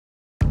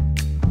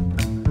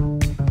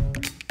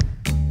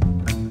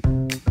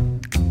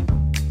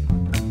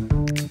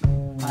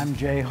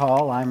Jay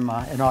Hall. I'm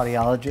an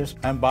audiologist.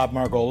 I'm Bob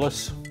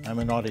Margolis. I'm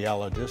an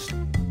audiologist.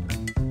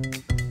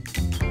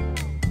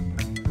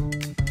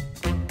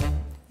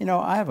 You know,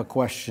 I have a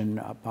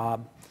question,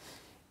 Bob.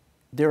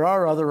 There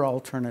are other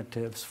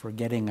alternatives for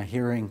getting a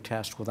hearing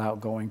test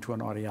without going to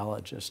an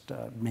audiologist.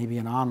 Maybe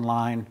an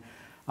online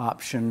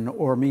option,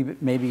 or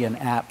maybe an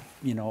app,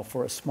 you know,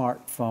 for a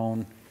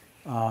smartphone.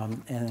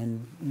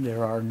 And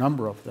there are a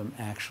number of them,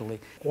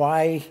 actually.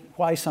 Why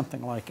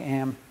something like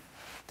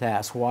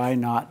AMTAS? Why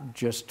not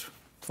just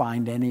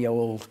find any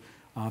old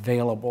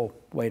available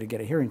way to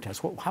get a hearing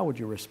test? How would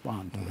you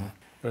respond to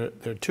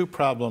that? There are two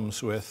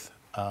problems with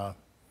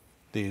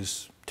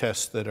these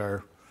tests that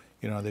are,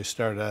 you know, they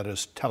started out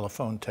as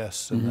telephone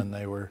tests, and then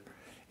they were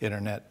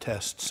internet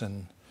tests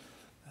and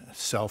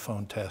cell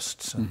phone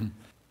tests. And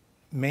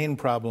main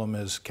problem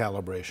is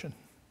calibration.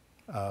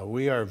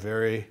 We are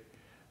very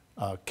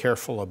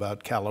careful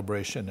about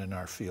calibration in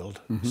our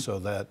field, so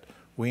that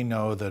we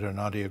know that an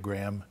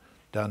audiogram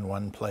done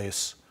one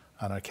place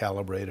on a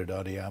calibrated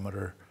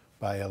audiometer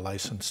by a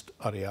licensed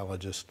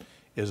audiologist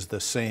is the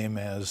same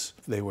as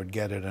they would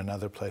get it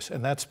another place.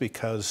 And that's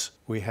because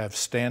we have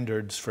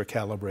standards for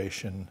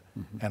calibration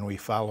and we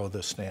follow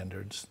the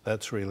standards.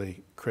 That's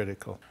really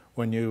critical.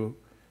 When you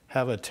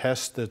have a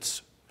test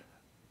that's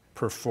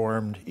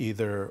performed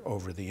either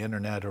over the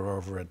internet or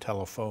over a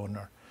telephone,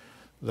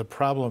 the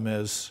problem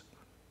is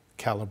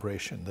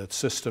calibration. That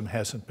system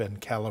hasn't been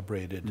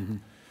calibrated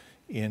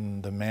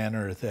in the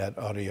manner that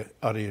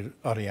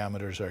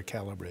audiometers are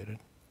calibrated.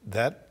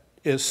 That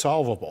is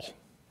solvable,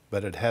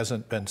 but it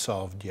hasn't been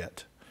solved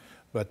yet.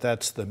 But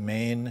that's the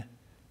main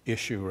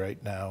issue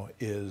right now,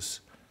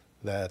 is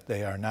that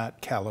they are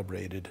not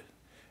calibrated,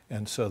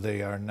 and so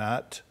they are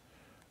not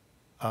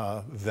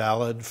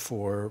valid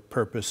for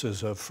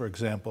purposes of, for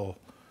example,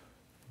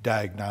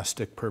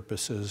 diagnostic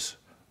purposes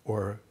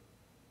or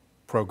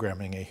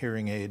programming a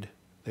hearing aid.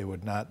 They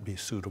would not be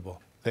suitable.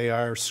 They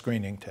are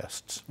screening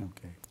tests,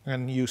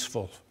 and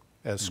useful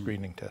as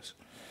screening tests,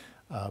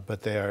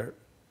 but they're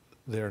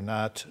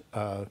not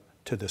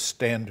to the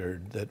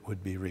standard that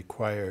would be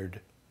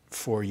required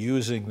for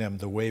using them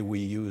the way we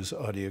use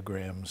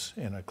audiograms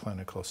in a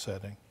clinical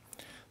setting.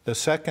 The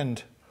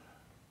second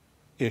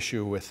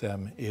issue with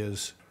them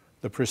is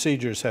the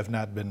procedures have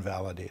not been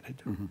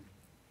validated.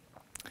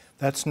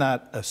 That's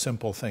not a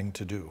simple thing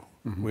to do.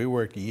 We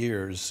worked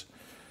years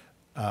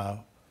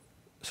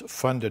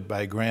funded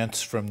by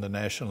grants from the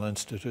National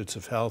Institutes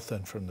of Health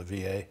and from the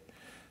VA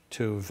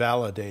to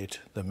validate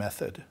the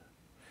method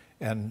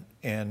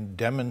and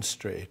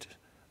demonstrate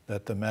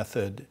that the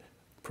method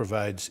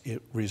provides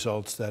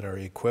results that are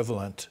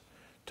equivalent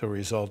to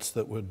results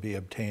that would be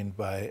obtained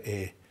by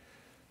a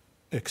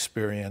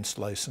experienced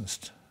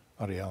licensed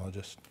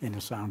audiologist. In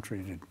a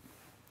sound-treated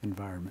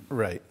environment.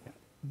 Right.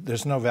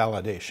 There's no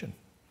validation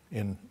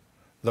in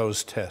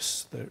those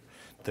tests.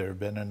 There have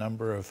been a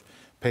number of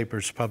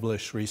papers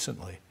published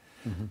recently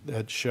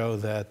that show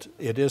that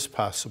it is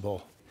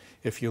possible.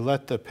 If you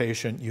let the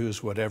patient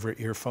use whatever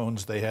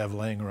earphones they have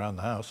laying around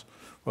the house,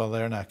 well,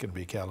 they're not going to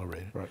be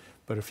calibrated. Right.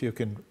 But if you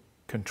can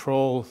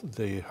control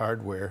the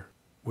hardware,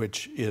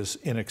 which is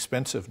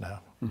inexpensive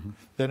now,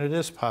 then it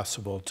is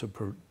possible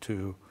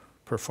to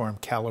perform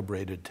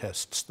calibrated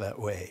tests that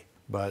way.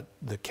 But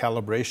the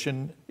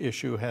calibration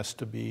issue has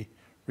to be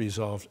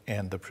resolved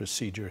and the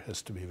procedure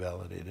has to be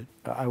validated.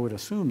 I would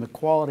assume the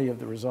quality of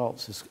the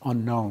results is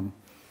unknown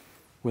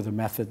with a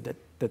method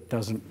that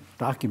doesn't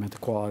document the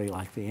quality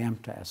like the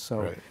AMTAS.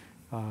 So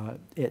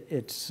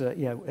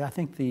yeah, I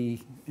think the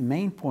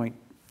main point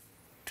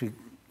to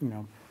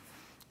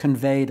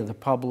convey to the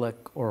public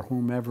or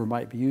whomever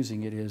might be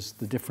using it is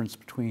the difference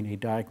between a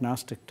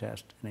diagnostic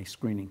test and a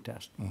screening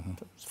test.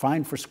 It's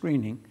fine for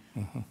screening,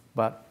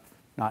 but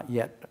not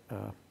yet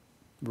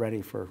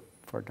ready for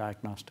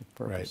diagnostic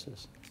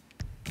purposes.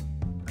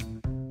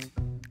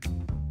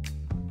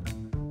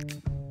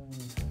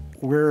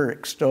 We're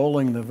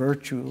extolling the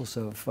virtues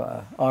of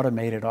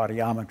automated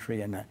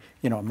audiometry,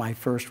 and my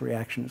first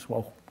reaction is,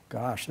 well,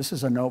 gosh, this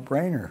is a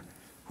no-brainer.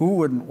 Who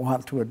wouldn't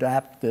want to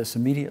adapt this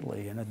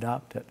immediately and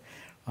adopt it?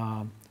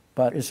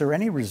 But is there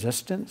any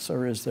resistance,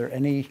 or are there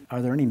any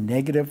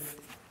negative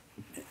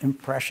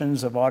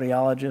impressions of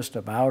audiologists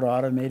about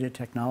automated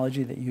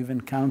technology that you've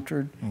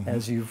encountered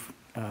as you've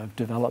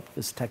developed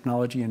this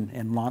technology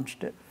and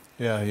launched it?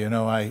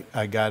 Yeah,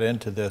 I got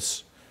into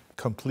this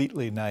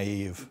completely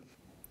naive.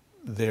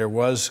 There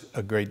was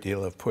a great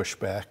deal of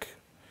pushback.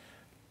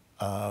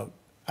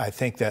 I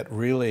think that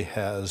really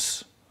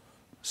has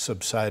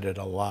subsided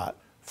a lot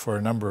for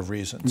a number of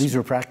reasons. These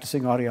are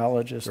practicing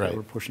audiologists that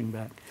were pushing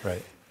back.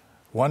 Right.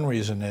 One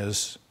reason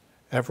is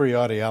every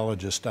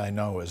audiologist I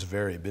know is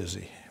very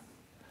busy.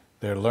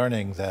 They're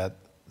learning that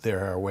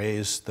there are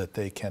ways that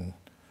they can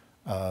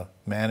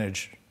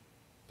manage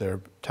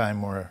their time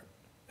more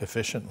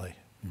efficiently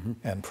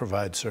and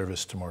provide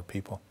service to more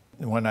people.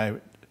 When I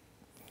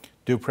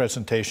do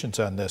presentations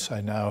on this,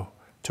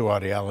 to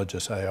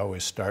audiologists, I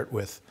always start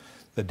with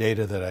the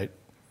data that I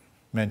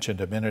mentioned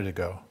a minute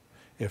ago.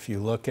 If you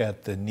look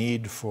at the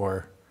need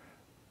for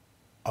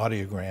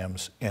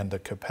audiograms and the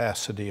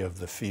capacity of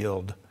the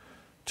field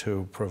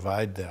to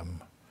provide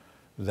them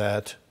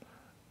that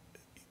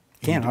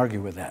Can't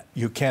argue with that.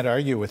 you can't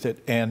argue with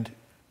it, and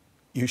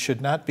you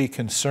should not be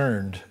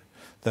concerned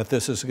that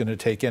this is going to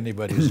take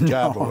anybody's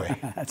job away.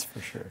 That's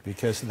for sure.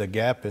 Because the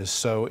gap is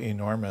so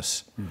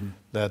enormous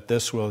that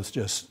this was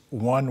just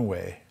one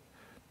way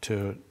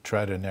to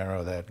try to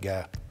narrow that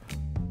gap.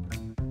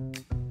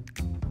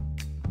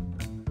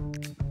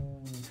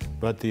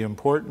 But the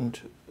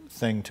important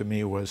thing to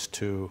me was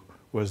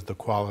the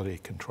quality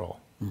control.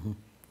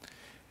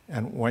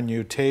 And when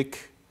you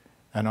take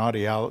the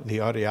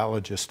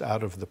audiologist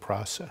out of the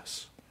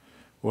process,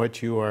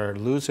 what you are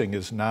losing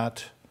is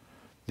not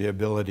the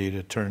ability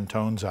to turn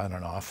tones on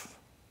and off.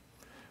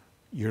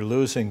 You're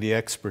losing the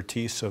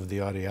expertise of the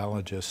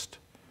audiologist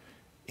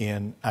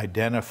in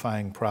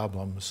identifying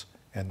problems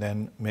and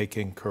then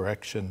making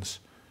corrections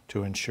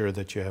to ensure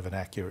that you have an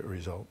accurate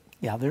result.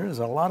 Yeah, there is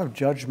a lot of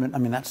judgment. I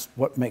mean, that's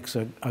what makes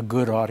a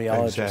good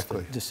audiologist,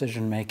 Exactly.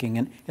 decision making.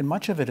 And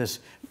much of it is,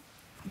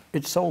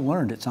 it's so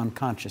learned, it's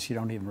unconscious. You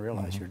don't even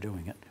realize you're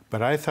doing it.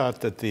 But I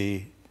thought that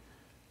the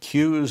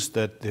cues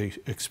that the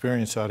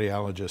experienced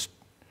audiologist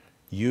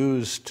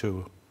used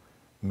to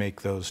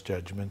make those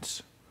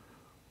judgments,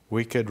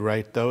 we could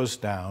write those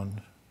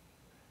down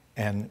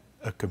and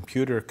a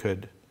computer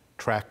could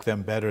track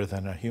them better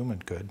than a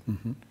human could.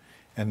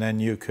 And then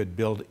you could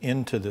build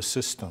into the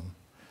system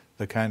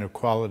the kind of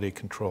quality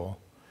control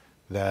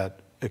that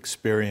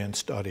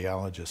experienced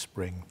audiologists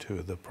bring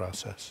to the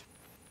process.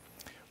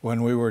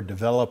 When we were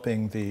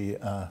developing the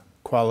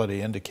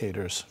quality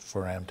indicators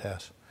for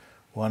AMTAS,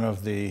 one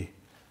of the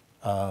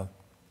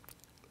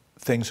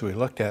things we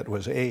looked at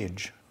was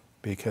age,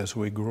 because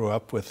we grew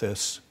up with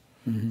this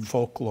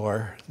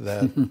folklore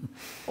that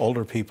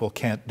older people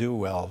can't do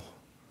well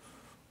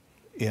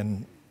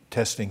in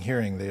testing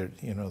hearing.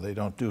 They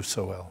don't do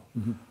so well.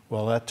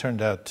 Well, that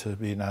turned out to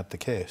be not the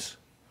case.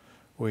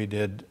 We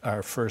did,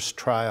 our first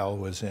trial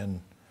was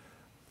in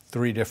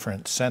 3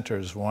 different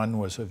centers. One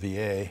was a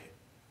VA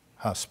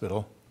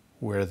hospital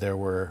where there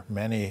were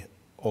many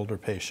older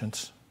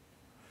patients,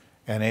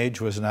 and age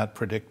was not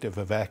predictive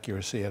of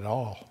accuracy at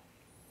all.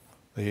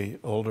 The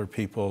older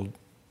people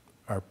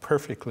are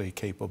perfectly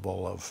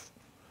capable of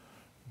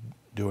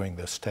doing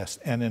this test,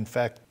 and in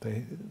fact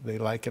they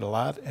like it a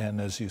lot,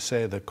 and as you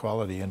say, the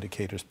quality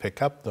indicators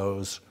pick up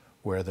those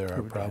where there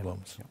are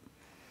problems.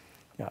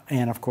 Yeah,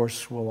 and of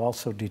course, we'll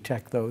also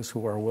detect those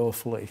who are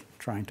willfully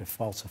trying to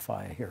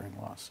falsify a hearing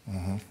loss.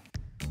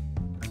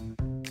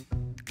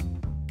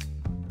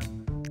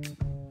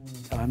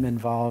 I'm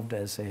involved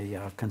as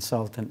a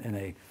consultant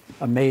in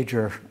a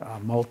major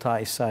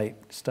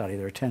multi-site study.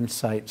 There are 10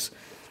 sites,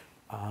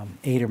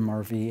 8 of them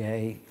are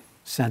VA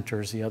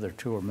centers, the other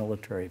 2 are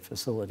military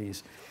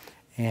facilities.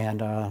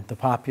 And the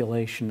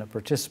population of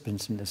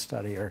participants in this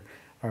study are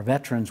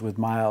veterans with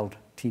mild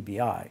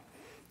TBI.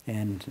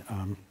 And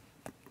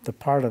the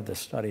part of the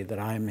study that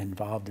I'm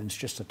involved in is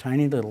just a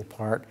tiny little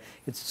part.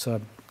 It's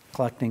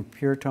collecting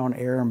pure tone,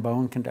 air, and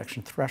bone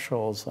conduction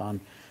thresholds on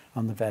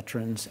the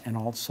veterans, and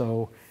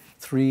also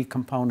 3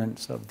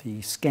 components of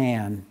the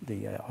SCAN,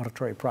 the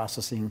auditory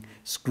processing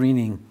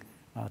screening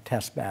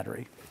test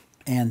battery.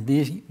 And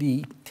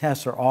the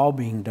tests are all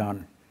being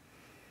done,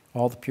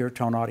 all the pure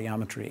tone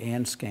audiometry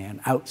and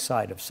SCAN,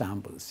 outside of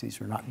sound booths. These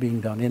are not being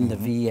done in the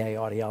VA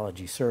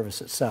audiology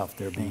service itself.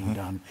 They're being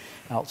done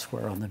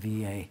elsewhere on the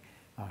VA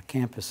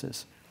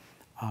campuses.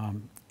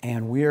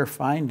 And we are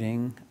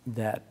finding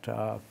that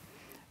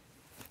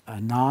a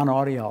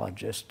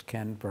non-audiologist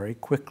can very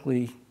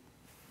quickly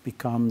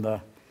become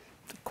the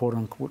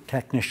quote-unquote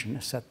technician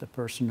to set the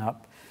person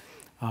up.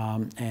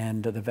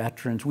 And the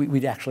veterans,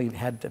 we'd actually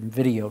had them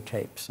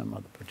videotape some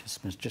of the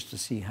participants just to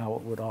see how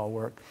it would all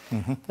work.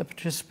 The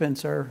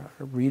participants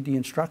read the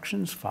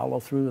instructions, follow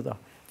through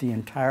the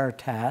entire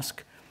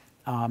task,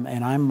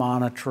 and I'm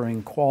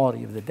monitoring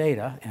quality of the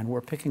data, and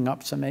we're picking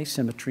up some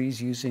asymmetries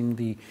using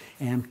the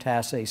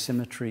AMTAS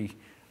asymmetry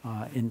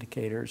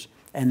indicators,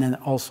 and then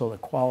also the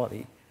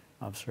quality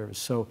of service.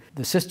 So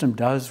the system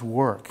does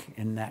work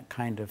in that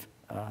kind of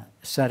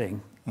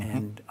setting,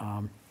 and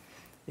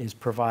is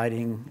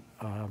providing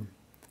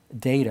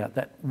data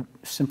that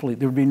simply,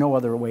 there would be no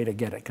other way to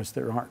get it, because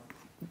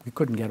we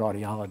couldn't get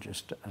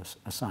audiologists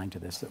assigned to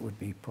this. That would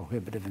be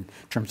prohibitive in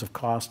terms of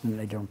cost, and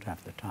they don't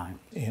have the time.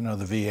 You know,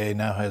 the VA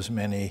now has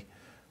many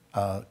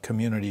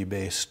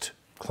community-based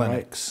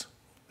clinics.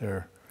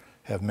 They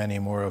have many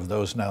more of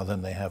those now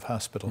than they have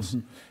hospitals.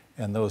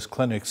 And those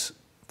clinics,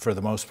 for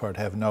the most part,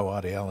 have no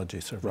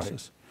audiology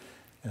services.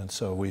 And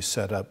so we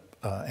set up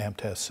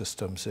AMTAS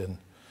systems in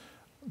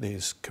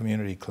these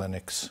community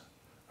clinics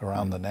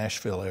around the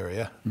Nashville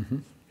area,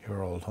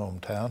 your old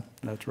hometown.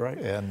 That's right.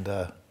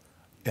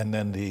 And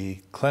then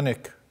the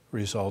clinic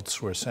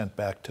results were sent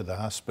back to the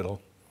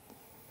hospital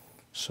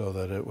so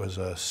that it was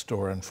a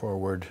store and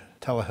forward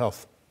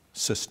telehealth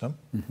system,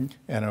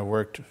 and it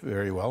worked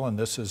very well. And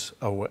this is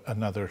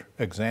another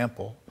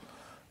example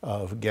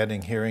of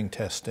getting hearing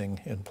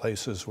testing in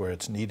places where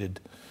it's needed,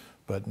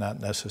 but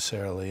not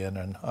necessarily in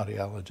an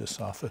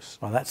audiologist's office.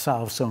 Well, that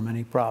solves so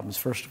many problems.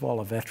 First of all,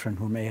 a veteran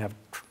who may have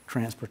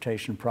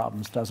transportation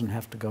problems doesn't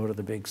have to go to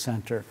the big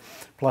center.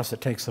 Plus,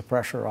 it takes the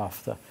pressure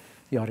off the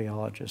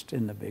audiologist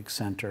in the big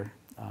center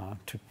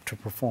to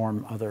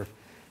perform other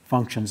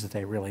functions that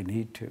they really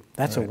need to.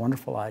 That's a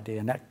wonderful idea,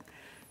 and that,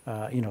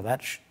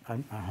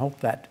 I hope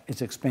that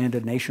it's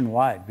expanded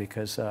nationwide,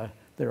 because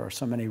there are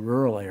so many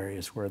rural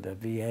areas where the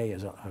VA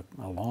is a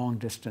long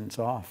distance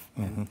off.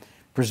 And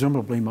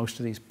presumably, most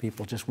of these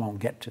people just won't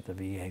get to the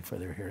VA for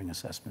their hearing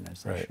assessment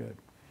as they should.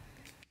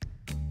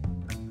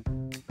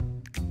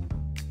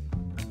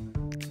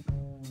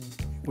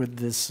 With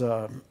this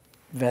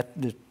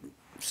the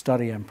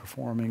study I'm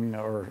performing,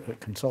 or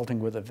consulting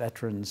with the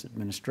Veterans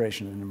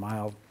Administration in a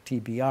mild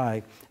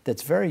TBI,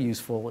 that's very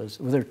useful is,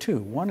 well, there are two.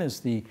 One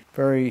is the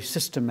very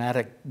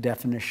systematic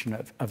definition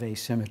of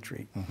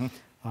asymmetry.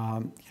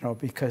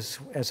 Because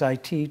as I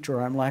teach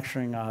or I'm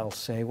lecturing, I'll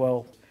say,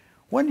 well,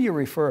 when do you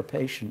refer a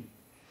patient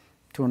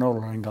to an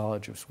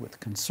otolaryngologist with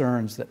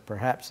concerns that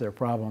perhaps their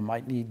problem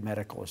might need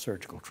medical or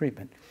surgical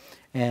treatment?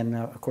 And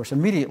of course,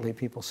 immediately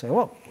people say,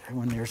 well,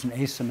 when there's an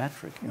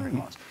asymmetric hearing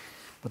loss.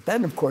 But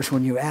then, of course,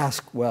 when you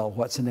ask, well,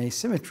 what's an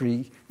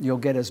asymmetry, you'll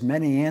get as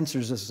many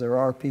answers as there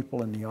are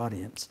people in the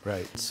audience.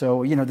 Right.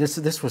 So,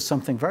 this was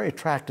something very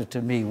attractive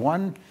to me.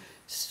 One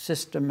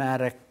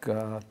systematic,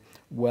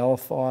 well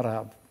thought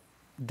of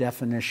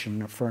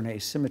definition for an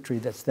asymmetry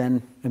that's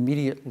then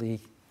immediately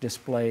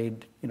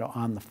displayed,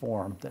 on the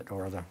form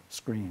or the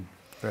screen.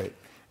 Right,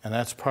 and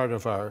that's part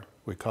of our,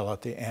 we call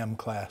it the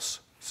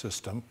AMTAS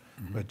system,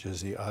 which is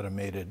the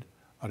automated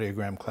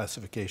audiogram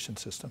classification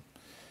system.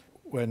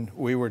 When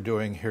we were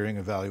doing hearing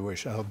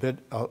evaluation,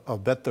 I'll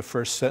bet the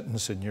first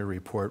sentence in your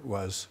report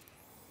was,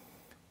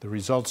 the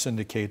results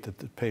indicate that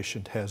the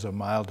patient has a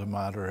mild to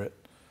moderate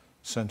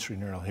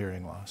sensorineural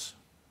hearing loss,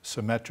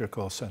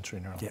 symmetrical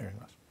sensorineural hearing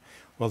loss.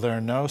 Well, there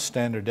are no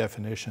standard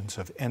definitions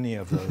of any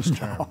of those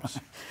terms.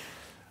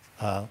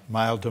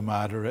 Mild to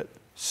moderate,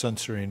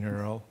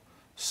 sensorineural,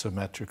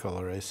 symmetrical,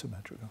 or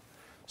asymmetrical.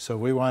 So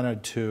we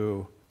wanted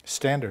to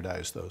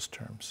standardize those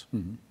terms.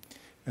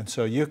 And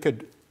so you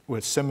could,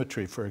 with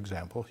symmetry, for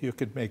example, you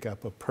could make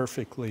up a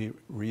perfectly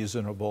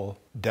reasonable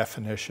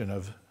definition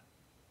of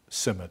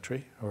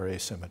symmetry or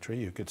asymmetry.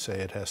 You could say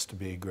it has to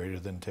be greater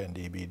than 10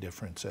 dB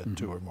difference at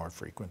 2 or more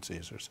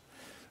frequencies, or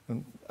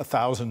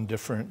 1,000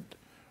 different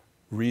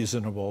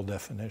reasonable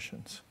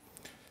definitions.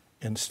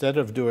 Instead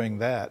of doing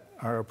that,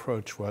 our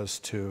approach was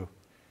to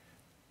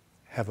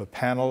have a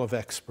panel of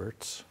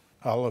experts,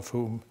 all of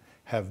whom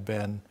have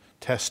been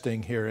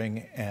testing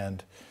hearing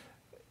and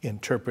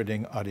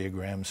interpreting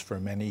audiograms for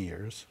many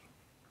years,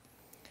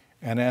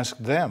 and ask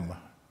them,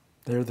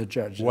 they're the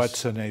judges,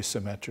 what's an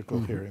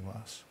asymmetrical hearing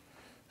loss?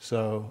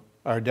 So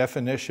our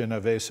definition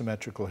of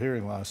asymmetrical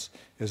hearing loss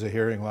is a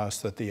hearing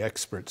loss that the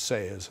experts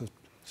say is a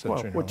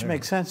sensorineural which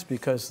makes sense,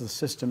 because the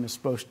system is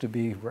supposed to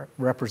be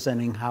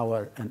representing how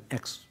an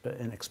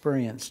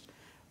experienced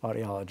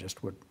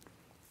audiologist would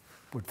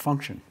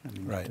function. I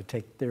mean, to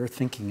take their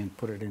thinking and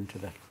put it into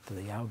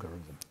the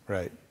algorithm.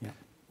 Right. Yeah.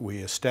 We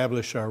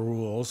establish our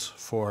rules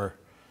for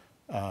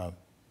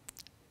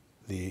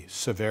the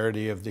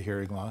severity of the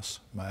hearing loss,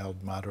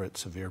 mild, moderate,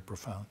 severe,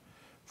 profound,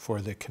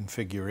 for the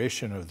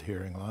configuration of the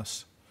hearing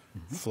loss,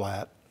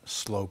 flat,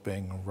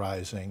 sloping,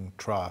 rising,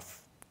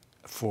 trough,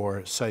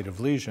 for site of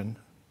lesion,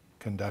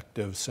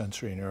 conductive,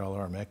 sensorineural,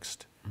 or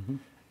mixed,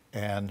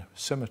 and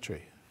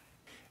symmetry.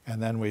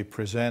 And then we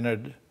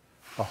presented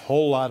a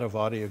whole lot of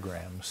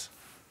audiograms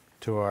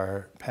to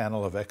our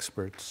panel of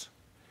experts,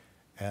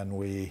 and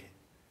we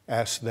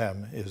asked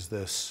them, is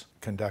this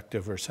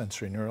conductive or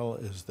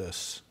sensorineural? Is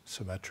this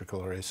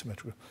symmetrical or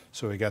asymmetrical?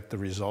 So we got the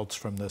results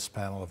from this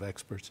panel of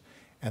experts.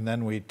 And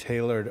then we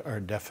tailored our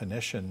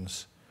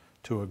definitions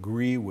to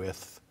agree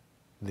with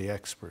the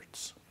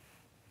experts.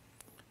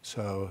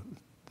 So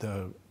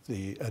the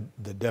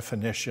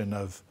definition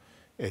of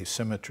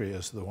asymmetry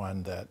is the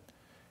one that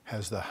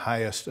has the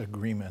highest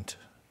agreement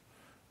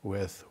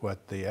with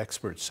what the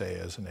experts say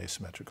is an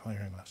asymmetrical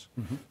hearing loss.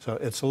 So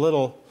it's a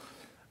little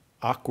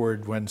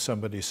awkward when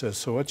somebody says,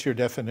 so what's your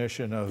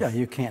definition of... Yeah,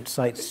 you can't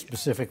cite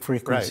specific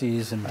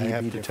frequencies and dB I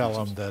have to differences.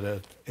 tell them that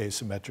an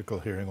asymmetrical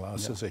hearing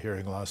loss is a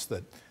hearing loss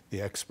that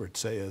the experts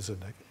say is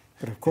an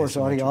But of course,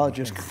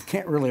 audiologists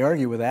can't really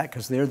argue with that,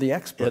 because they're the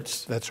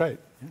experts. That's right.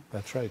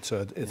 That's right.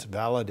 So it's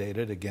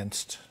validated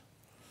against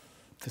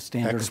the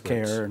standard of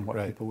care and what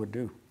Right. people would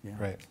do. Yeah.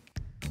 Right.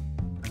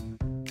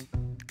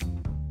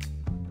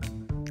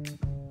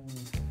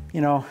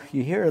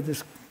 You hear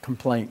this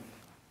complaint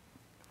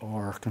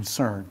or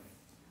concern.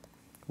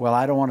 Well,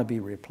 I don't want to be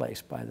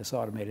replaced by this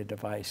automated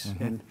device.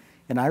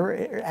 And I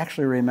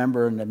actually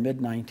remember in the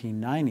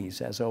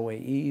mid-1990s, as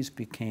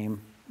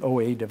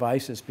OAE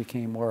devices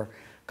became more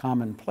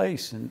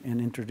commonplace and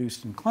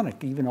introduced in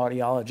clinic, even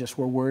audiologists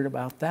were worried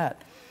about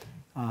that.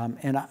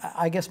 And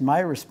I guess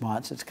my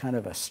response, it's kind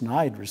of a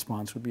snide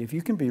response, would be, if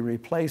you can be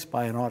replaced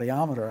by an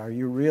audiometer, are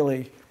you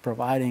really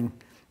providing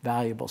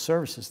valuable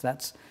services?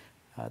 That's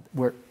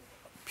where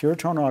pure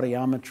tone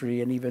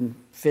audiometry and even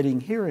fitting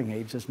hearing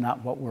aids is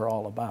not what we're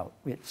all about.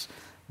 It's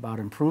about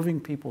improving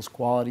people's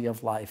quality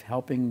of life,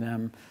 helping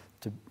them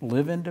to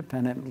live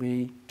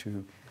independently,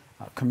 to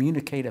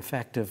communicate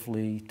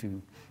effectively,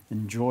 to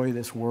enjoy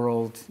this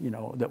world, you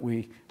know, that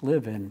we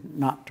live in,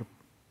 not to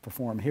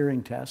perform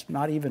hearing tests,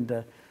 not even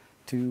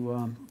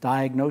to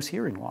diagnose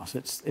hearing loss.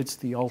 It's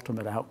the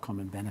ultimate outcome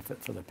and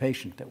benefit for the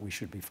patient that we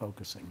should be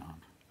focusing on.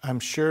 I'm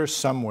sure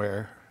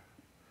somewhere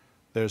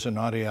there's an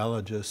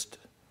audiologist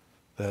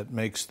that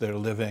makes their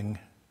living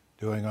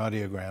doing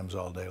audiograms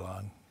all day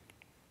long.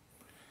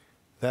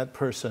 That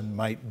person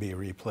might be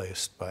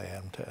replaced by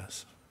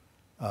AMTAS.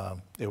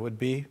 It would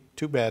be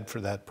too bad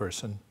for that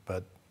person,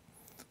 but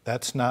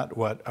that's not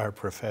what our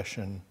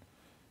profession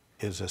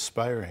is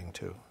aspiring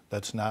to.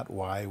 That's not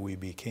why we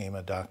became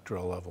a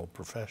doctoral level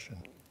profession.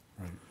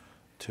 Right.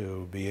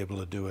 To be able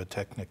to do a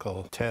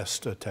technical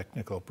test, a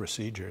technical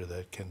procedure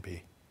that can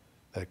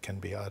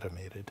be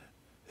automated.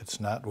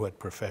 It's not what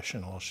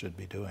professionals should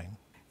be doing.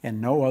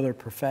 And no other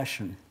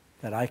profession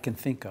that I can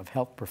think of,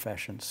 health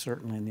professions,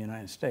 certainly in the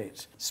United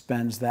States,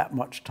 spends that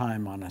much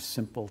time on a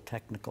simple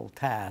technical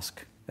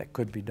task that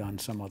could be done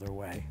some other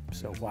way.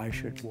 So why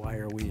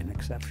are we an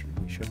exception?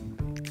 We shouldn't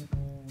be.